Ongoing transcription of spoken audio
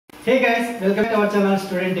Hey guys, welcome to our channel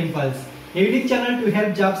Student Impulse, a unique channel to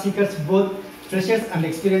help job seekers, both freshers and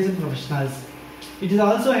experienced professionals. It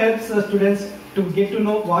also helps students to get to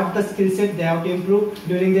know what the skill set they have to improve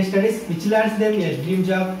during their studies, which lands them a dream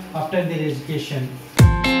job after their education.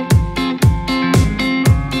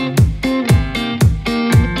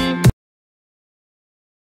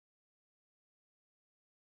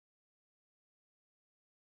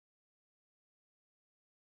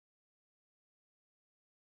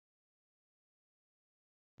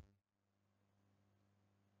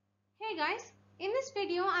 Hey guys, in this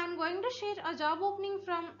video I am going to share a job opening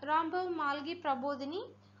from Rambhau, Mhalgi, Prabodhini.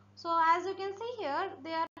 So as you can see here,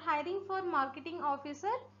 they are hiring for marketing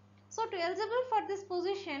officer. So to eligible for this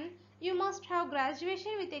position, you must have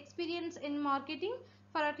graduation with experience in marketing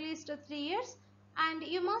for at least 3 years, and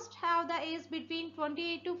you must have the age between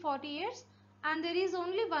 28 to 40 years, and there is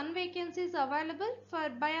only one vacancy is available for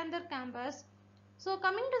Bayandar campus. So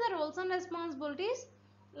coming to the roles and responsibilities,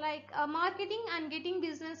 like marketing and getting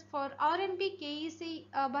business for RNP KEC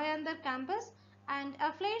Bayandar campus, and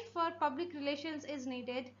affiliate for public relations is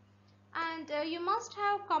needed, and you must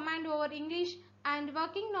have command over English, and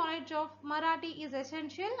working knowledge of Marathi is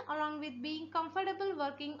essential, along with being comfortable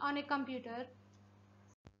working on a computer.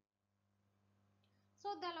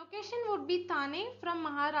 So the location would be Thane from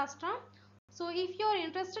Maharashtra. So if you are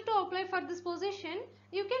interested to apply for this position,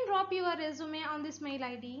 you can drop your resume on this mail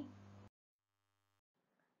ID.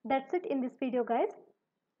 That's it in this video, guys.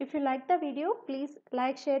 If you like the video, please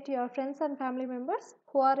like, share to your friends and family members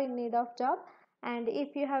who are in need of job. And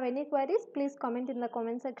if you have any queries, please comment in the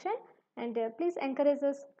comment section, and please encourage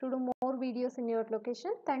us to do more videos in your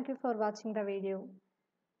location. Thank you for watching the video.